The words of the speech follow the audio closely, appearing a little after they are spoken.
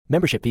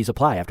Membership fees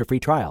apply after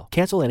free trial.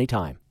 Cancel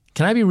anytime.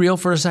 Can I be real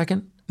for a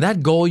second?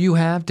 That goal you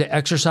have to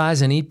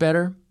exercise and eat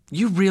better,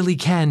 you really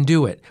can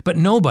do it. But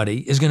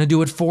nobody is going to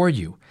do it for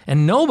you.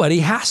 And nobody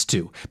has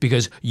to,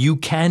 because you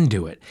can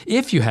do it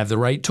if you have the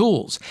right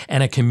tools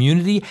and a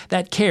community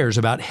that cares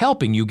about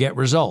helping you get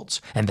results.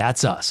 And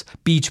that's us,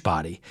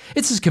 Beachbody.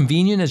 It's as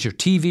convenient as your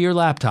TV or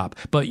laptop,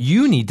 but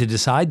you need to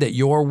decide that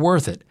you're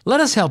worth it. Let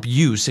us help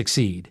you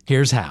succeed.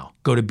 Here's how.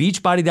 Go to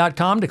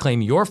beachbody.com to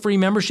claim your free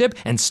membership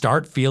and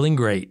start feeling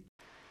great.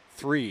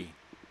 3,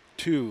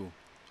 2,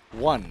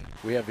 1.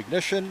 We have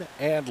ignition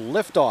and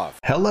liftoff.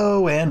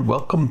 Hello and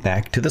welcome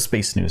back to the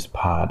Space News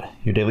Pod,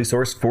 your daily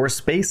source for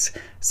space,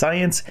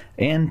 science,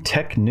 and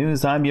tech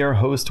news. I'm your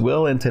host,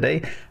 Will, and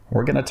today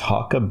we're going to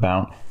talk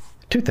about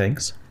two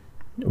things.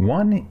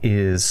 One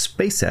is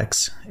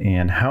SpaceX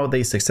and how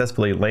they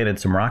successfully landed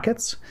some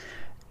rockets,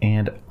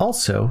 and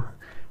also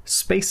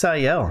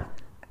SpaceIL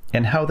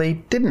and how they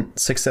didn't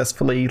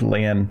successfully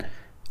land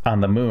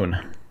on the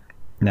moon.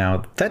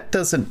 Now, that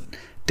doesn't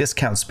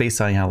discount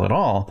SpaceIL at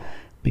all,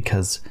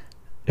 because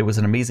it was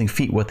an amazing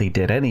feat what they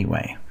did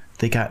anyway.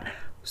 They got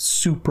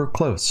super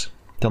close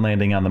to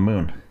landing on the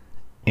moon.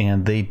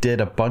 And they did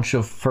a bunch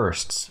of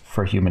firsts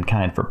for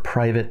humankind, for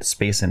private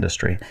space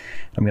industry.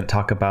 I'm going to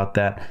talk about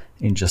that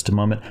in just a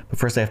moment. But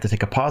first I have to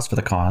take a pause for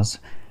the cause.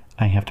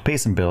 I have to pay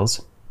some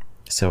bills.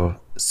 So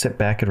sit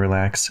back and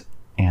relax,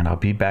 and I'll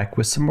be back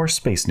with some more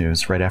space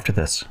news right after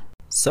this.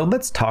 So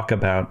let's talk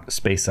about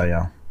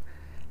SpaceIL.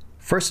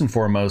 First and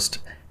foremost,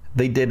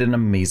 they did an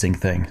amazing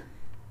thing.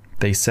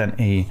 They sent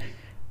a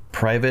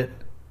private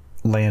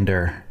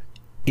lander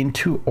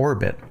into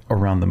orbit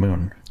around the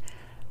moon.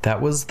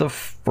 That was the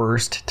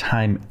first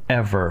time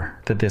ever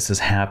that this has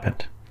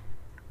happened.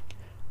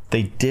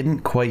 They didn't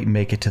quite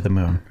make it to the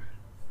moon.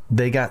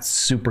 They got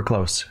super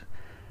close.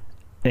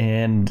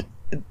 And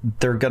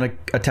they're going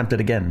to attempt it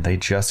again. They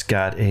just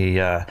got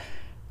a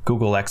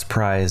Google X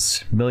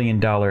Prize $1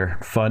 million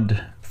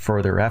fund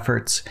for their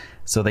efforts.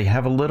 So they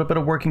have a little bit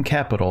of working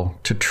capital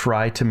to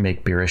try to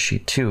make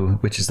Beresheet 2,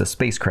 which is the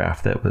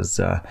spacecraft that was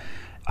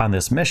on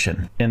this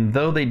mission. And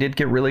though they did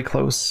get really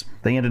close,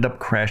 they ended up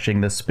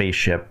crashing the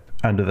spaceship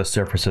under the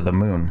surface of the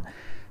moon.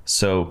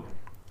 So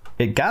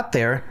it got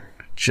there,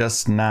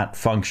 just not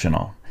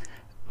functional.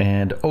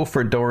 And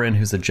Ofer Doron,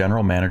 who's the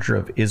general manager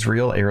of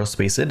Israel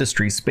Aerospace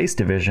Industries Space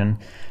Division,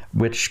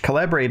 which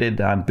collaborated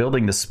on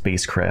building the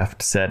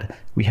spacecraft, said,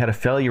 "We had a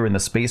failure in the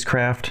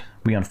spacecraft.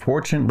 We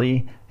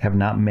unfortunately have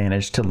not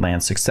managed to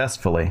land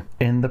successfully."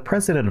 And the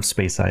president of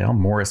SpaceIL,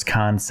 Morris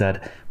Kahn,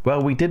 said,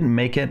 "Well, we didn't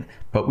make it,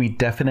 but we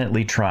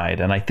definitely tried.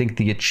 And I think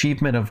the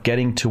achievement of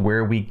getting to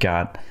where we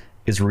got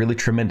is really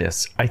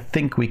tremendous. I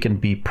think we can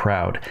be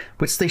proud,"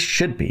 which they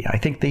should be. I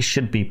think they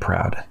should be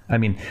proud. I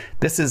mean,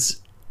 this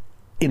is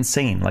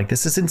insane. Like,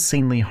 this is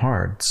insanely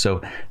hard.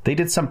 So they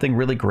did something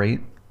really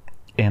great,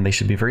 and they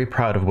should be very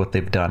proud of what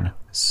they've done.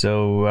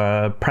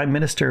 So Prime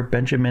Minister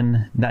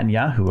Benjamin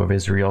Netanyahu of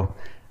Israel,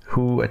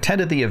 who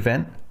attended the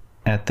event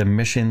at the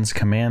mission's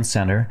command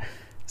center,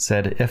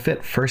 said, "If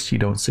at first you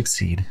don't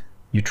succeed,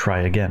 you try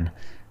again."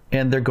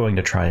 And they're going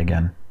to try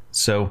again.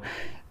 So,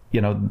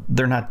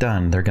 they're not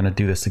done. They're going to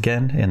do this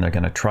again, and they're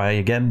going to try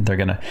again. They're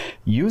going to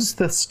use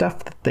the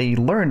stuff that they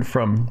learned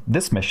from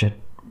this mission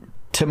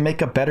to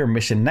make a better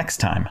mission next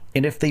time.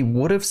 And if they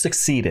would have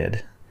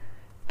succeeded,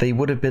 they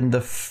would have been the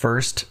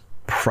first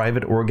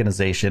private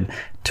organization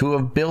to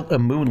have built a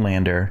moon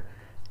lander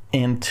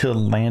and to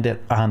land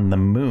it on the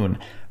moon.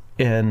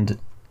 And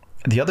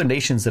the other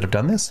nations that have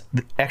done this,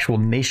 the actual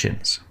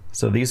nations.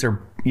 So these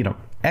are,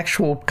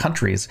 actual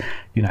countries,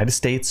 United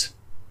States,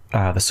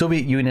 the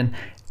Soviet Union,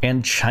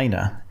 and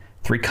China.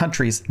 3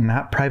 countries,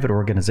 not private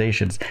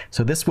organizations.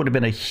 So this would have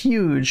been a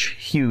huge,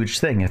 huge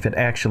thing if it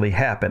actually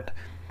happened.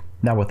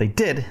 Now, what they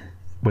did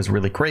was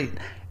really great,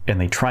 and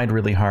they tried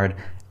really hard,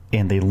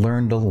 and they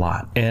learned a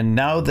lot. And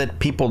now that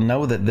people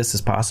know that this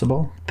is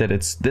possible, that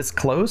it's this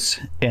close,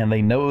 and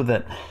they know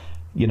that,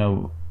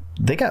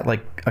 they got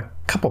like a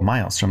couple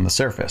miles from the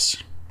surface.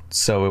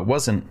 So it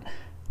wasn't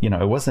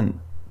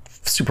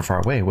super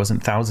far away. It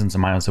wasn't thousands of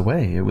miles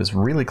away. It was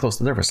really close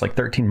to the surface, like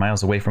 13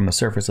 miles away from the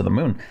surface of the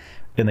moon.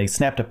 And they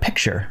snapped a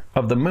picture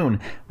of the moon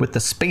with the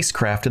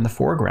spacecraft in the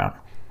foreground.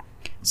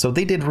 So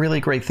they did really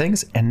great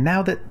things. And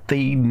now that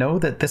they know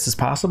that this is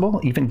possible,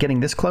 even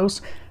getting this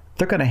close,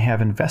 they're going to have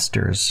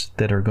investors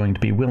that are going to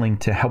be willing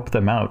to help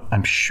them out,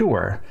 I'm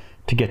sure,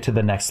 to get to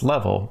the next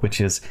level, which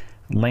is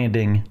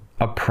landing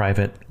a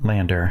private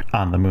lander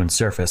on the moon's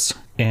surface.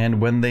 And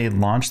when they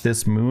launched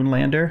this moon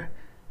lander,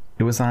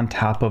 it was on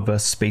top of a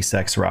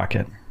SpaceX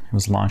rocket. It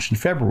was launched in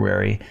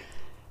February.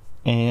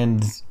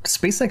 And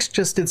SpaceX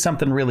just did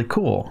something really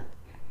cool.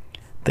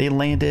 They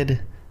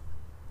landed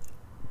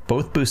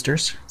both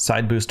boosters,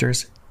 side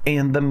boosters,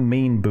 and the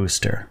main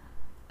booster.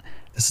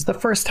 This is the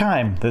first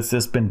time this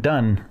has been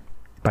done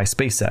by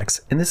SpaceX,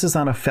 and this is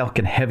on a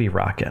Falcon Heavy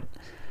rocket.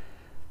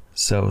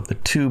 So the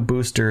 2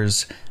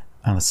 boosters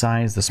on the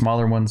sides, the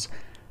smaller ones,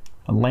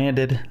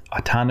 landed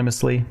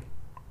autonomously,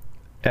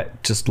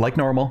 just like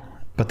normal,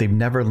 but they've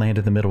never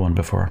landed the middle one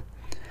before.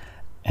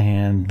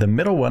 And the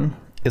middle one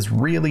is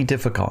really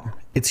difficult.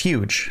 It's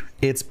huge,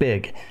 it's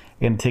big,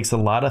 and it takes a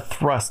lot of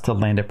thrust to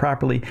land it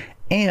properly.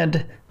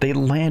 And they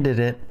landed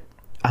it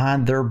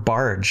on their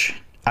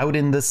barge out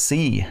in the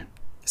sea.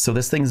 So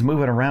this thing's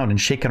moving around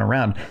and shaking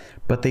around,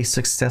 but they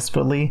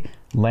successfully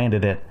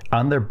landed it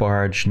on their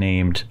barge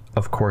named,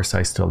 Of Course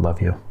I Still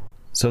Love You.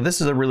 So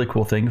this is a really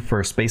cool thing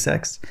for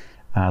SpaceX.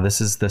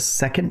 This is the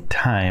second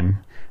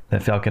time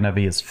that Falcon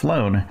Heavy has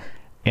flown,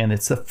 and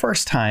it's the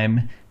first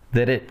time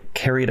that it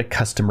carried a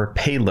customer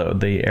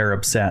payload, the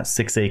Arabsat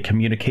 6A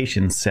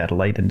communications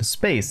satellite, into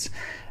space.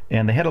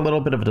 And they had a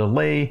little bit of a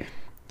delay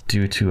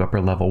due to upper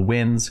level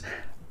winds,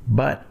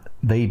 but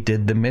they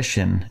did the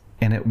mission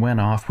and it went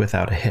off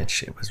without a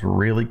hitch. It was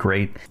really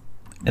great.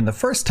 And the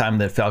first time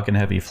that Falcon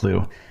Heavy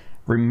flew,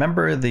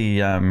 remember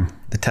the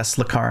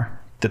Tesla car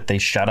that they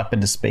shot up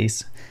into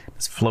space?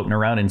 It's floating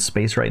around in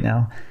space right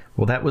now.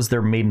 Well, that was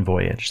their maiden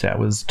voyage. That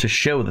was to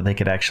show that they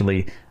could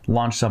actually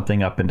launch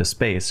something up into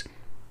space.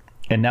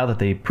 And now that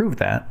they proved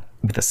that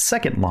with a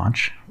second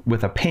launch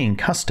with a paying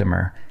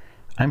customer,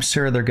 I'm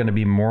sure there are going to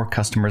be more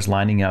customers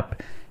lining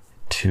up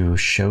to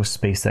show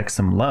SpaceX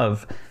some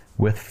love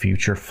with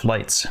future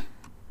flights.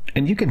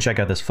 And you can check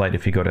out this flight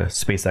if you go to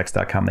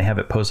SpaceX.com. They have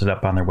it posted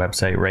up on their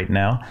website right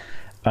now.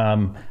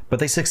 But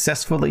they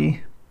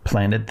successfully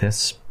planted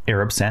this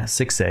Arabsat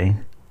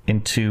 6A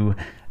into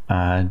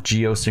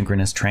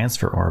geosynchronous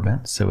transfer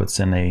orbit. So it's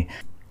in a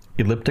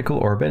elliptical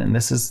orbit, and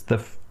this is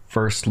the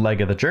first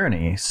leg of the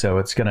journey. So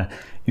it's going to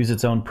use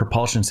its own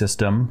propulsion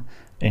system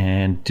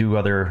and do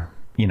other,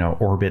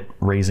 orbit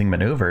raising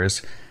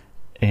maneuvers,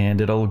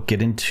 and it'll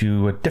get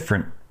into a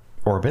different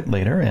orbit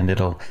later, and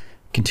it'll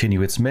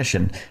continue its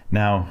mission.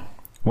 Now,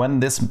 when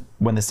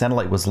the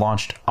satellite was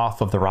launched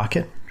off of the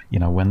rocket,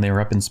 when they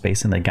were up in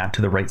space and they got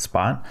to the right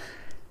spot,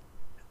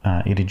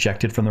 it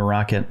ejected from the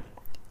rocket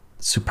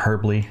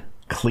superbly,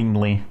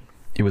 cleanly.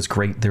 It was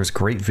great. There's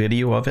great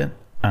video of it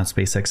on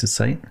SpaceX's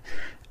site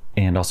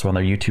and also on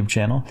their YouTube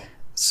channel.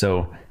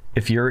 So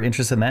if you're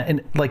interested in that,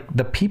 and like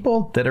the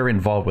people that are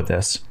involved with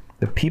this,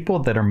 the people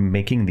that are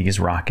making these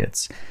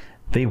rockets,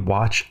 they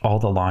watch all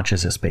the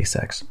launches of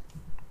SpaceX.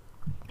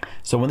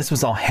 So when this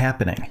was all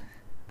happening,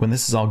 when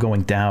this is all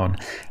going down,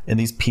 and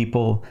these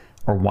people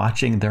are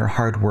watching their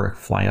hard work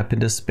fly up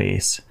into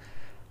space,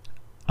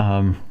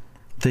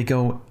 they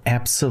go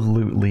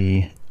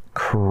absolutely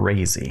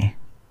crazy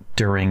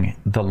during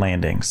the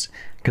landings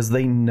because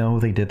they know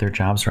they did their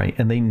jobs right,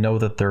 and they know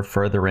that they're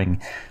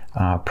furthering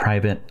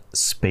private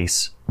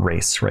space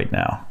race right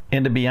now.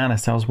 And to be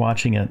honest, I was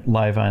watching it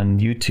live on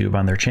YouTube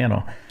on their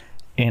channel,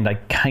 and I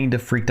kind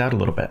of freaked out a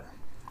little bit.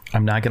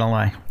 I'm not gonna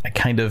lie.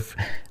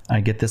 I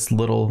get this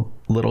little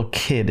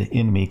kid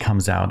in me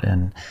comes out,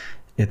 and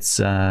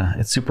it's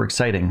super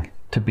exciting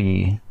to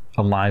be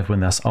alive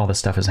when all this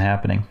stuff is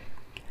happening.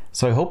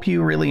 So I hope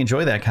you really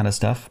enjoy that kind of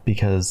stuff,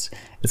 because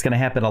it's going to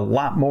happen a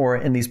lot more,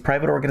 and these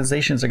private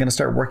organizations are going to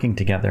start working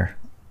together,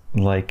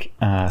 like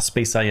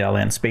SpaceIL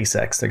and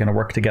SpaceX. They're going to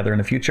work together in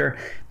the future.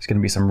 There's going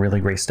to be some really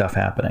great stuff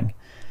happening.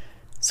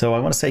 So I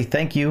want to say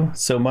thank you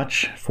so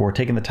much for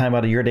taking the time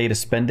out of your day to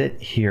spend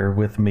it here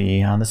with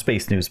me on the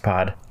Space News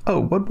Pod. Oh,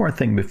 one more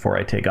thing before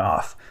I take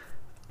off.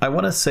 I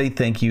want to say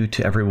thank you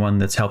to everyone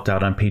that's helped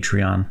out on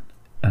Patreon.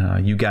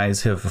 You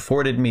guys have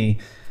afforded me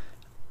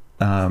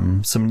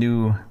some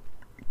new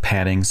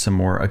padding, some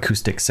more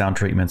acoustic sound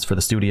treatments for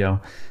the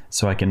studio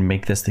so I can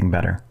make this thing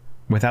better.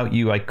 Without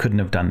you, I couldn't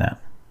have done that.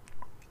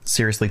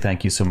 Seriously,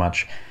 thank you so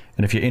much.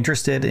 And if you're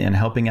interested in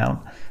helping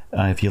out,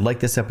 if you like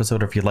this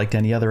episode or if you liked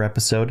any other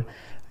episode,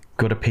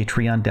 go to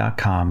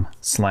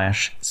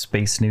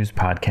patreon.com/Space News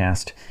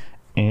Podcast,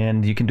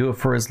 and you can do it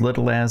for as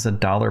little as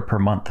 $1 per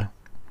month.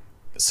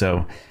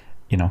 So,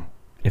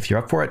 if you're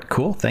up for it,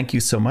 cool. Thank you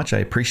so much. I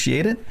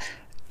appreciate it.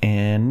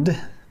 And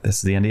this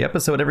is the end of the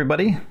episode,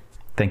 everybody.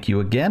 Thank you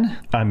again.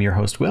 I'm your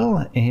host,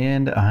 Will,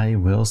 and I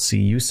will see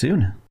you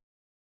soon.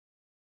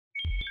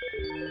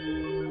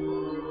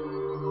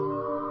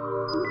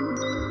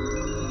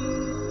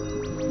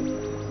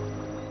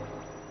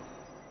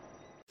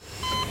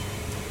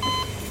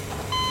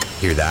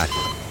 Hear that?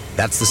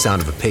 That's the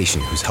sound of a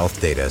patient whose health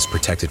data is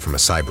protected from a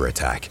cyber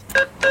attack.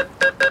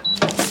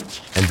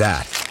 And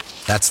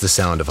that's the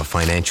sound of a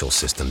financial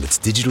system that's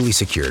digitally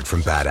secured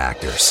from bad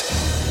actors.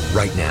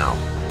 Right now,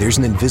 there's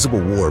an invisible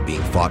war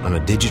being fought on a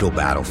digital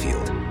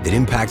battlefield that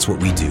impacts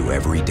what we do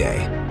every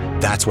day.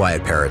 That's why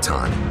at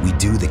Peraton, we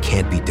do the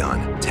can't be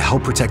done to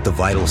help protect the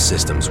vital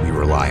systems we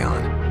rely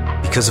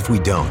on. Because if we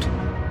don't,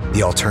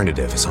 the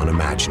alternative is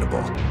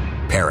unimaginable.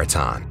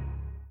 Peraton.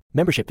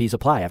 Membership fees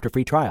apply after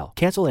free trial.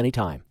 Cancel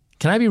anytime.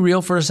 Can I be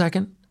real for a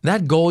second?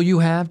 That goal you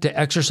have to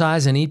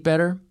exercise and eat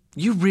better,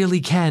 you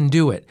really can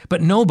do it,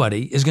 but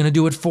nobody is going to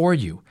do it for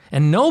you.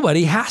 And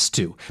nobody has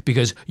to,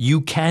 because you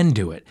can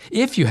do it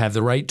if you have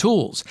the right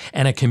tools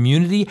and a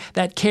community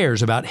that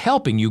cares about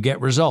helping you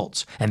get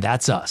results. And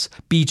that's us,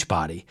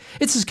 Beachbody.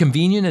 It's as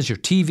convenient as your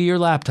TV or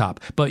laptop,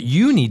 but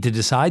you need to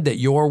decide that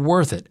you're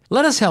worth it.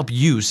 Let us help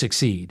you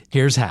succeed.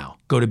 Here's how.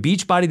 Go to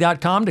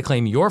beachbody.com to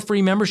claim your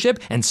free membership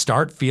and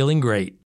start feeling great.